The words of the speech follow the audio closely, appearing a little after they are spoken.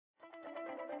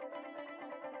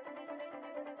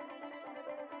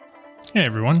Hey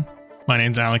everyone, my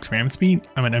name's Alex Ramsby.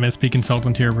 I'm an MSP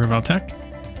consultant here at Revel Tech.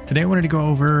 Today I wanted to go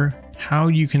over how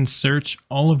you can search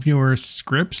all of your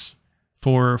scripts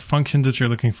for functions that you're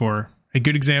looking for. A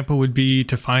good example would be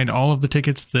to find all of the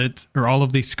tickets or all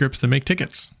of these scripts that make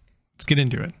tickets. Let's get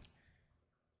into it.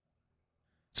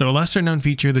 So a lesser known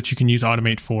feature that you can use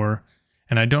Automate for,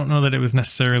 and I don't know that it was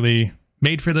necessarily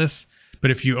made for this, but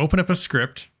if you open up a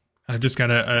script, I've just got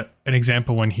an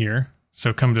example one here.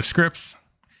 So come to scripts,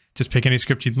 just pick any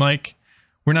script you'd like.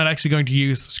 We're not actually going to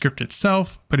use the script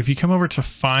itself, but if you come over to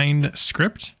find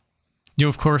script, you'll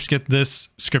of course get this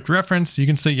script reference. You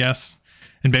can say yes,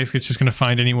 and basically it's just going to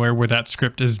find anywhere where that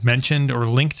script is mentioned or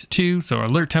linked to. So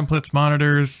alert templates,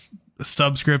 monitors,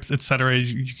 subscripts, etc.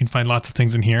 You can find lots of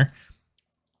things in here.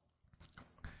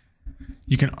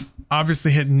 You can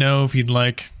obviously hit no if you'd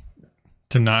like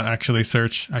to not actually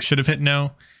search. I should have hit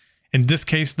no. In this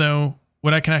case though,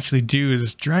 what I can actually do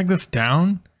is drag this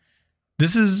down.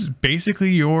 This is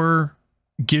basically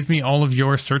give me all of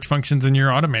your search functions in your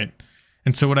Automate.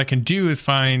 And so what I can do is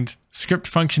find script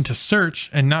function to search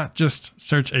and not just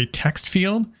search a text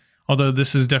field. Although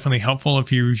this is definitely helpful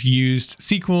if you've used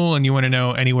SQL and you want to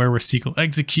know anywhere where SQL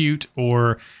execute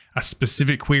or a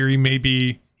specific query may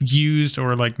be used,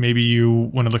 or like maybe you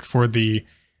want to look for the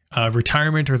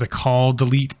retirement or the call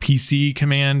delete PC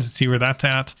command, see where that's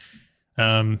at.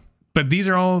 But these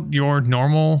are all your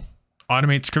normal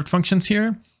Automate script functions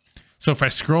here. So if I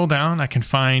scroll down, I can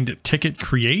find ticket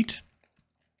create,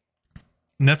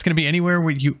 and that's going to be anywhere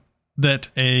where that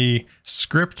a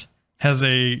script has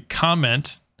a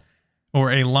comment or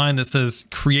a line that says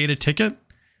create a ticket.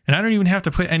 And I don't even have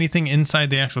to put anything inside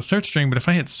the actual search string, but if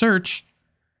I hit search,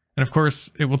 and of course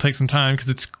it will take some time because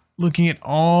it's looking at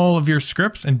all of your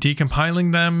scripts and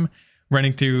decompiling them,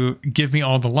 running through, give me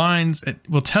all the lines. It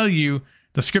will tell you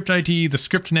the script ID, the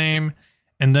script name,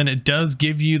 and then it does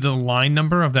give you the line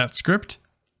number of that script.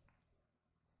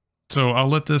 So I'll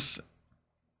let this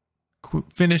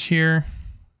finish here.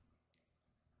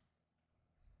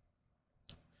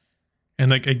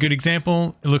 And like a good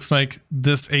example, it looks like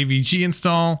this AVG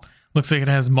install looks like it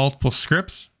has multiple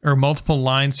scripts or multiple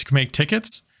lines to make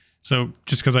tickets. So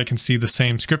just because I can see the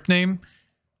same script name.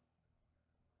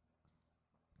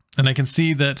 And I can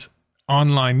see that on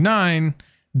line 9,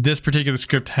 this particular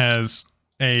script has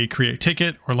a create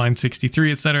ticket or line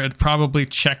 63, etc. It's probably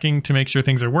checking to make sure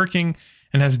things are working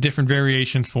and has different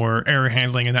variations for error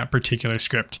handling in that particular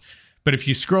script. But if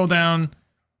you scroll down,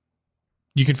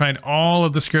 you can find all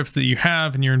of the scripts that you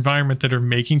have in your environment that are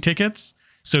making tickets.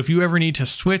 So if you ever need to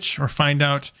switch or find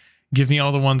out, give me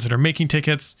all the ones that are making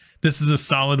tickets, this is a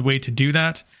solid way to do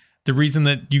that. The reason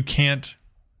that you can't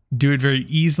do it very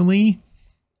easily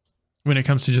when it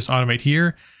comes to just Automate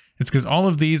here, it's because all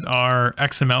of these are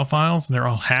XML files and they're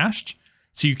all hashed.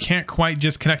 So you can't quite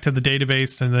just connect to the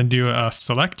database and then do a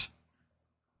select.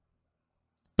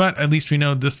 But at least we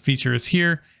know this feature is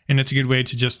here, and it's a good way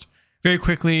to just very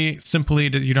quickly, simply,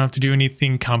 you don't have to do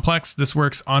anything complex. This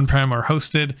works on-prem or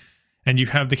hosted, and you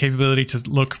have the capability to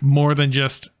look more than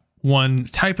just one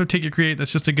type of ticket create.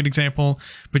 That's just a good example,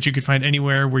 but you could find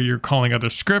anywhere where you're calling other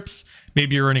scripts.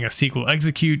 Maybe you're running a SQL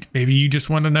execute. Maybe you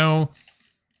just want to know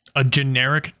a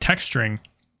generic text string.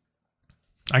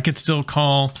 I could still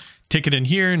call ticket in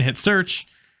here and hit search.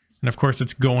 And of course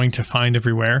it's going to find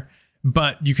everywhere,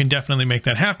 but you can definitely make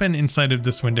that happen inside of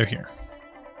this window here.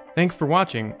 Thanks for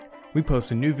watching. We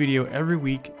post a new video every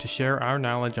week to share our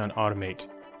knowledge on Automate.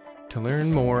 To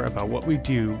learn more about what we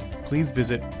do, please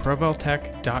visit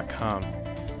proveltech.com.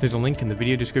 There's a link in the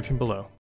video description below.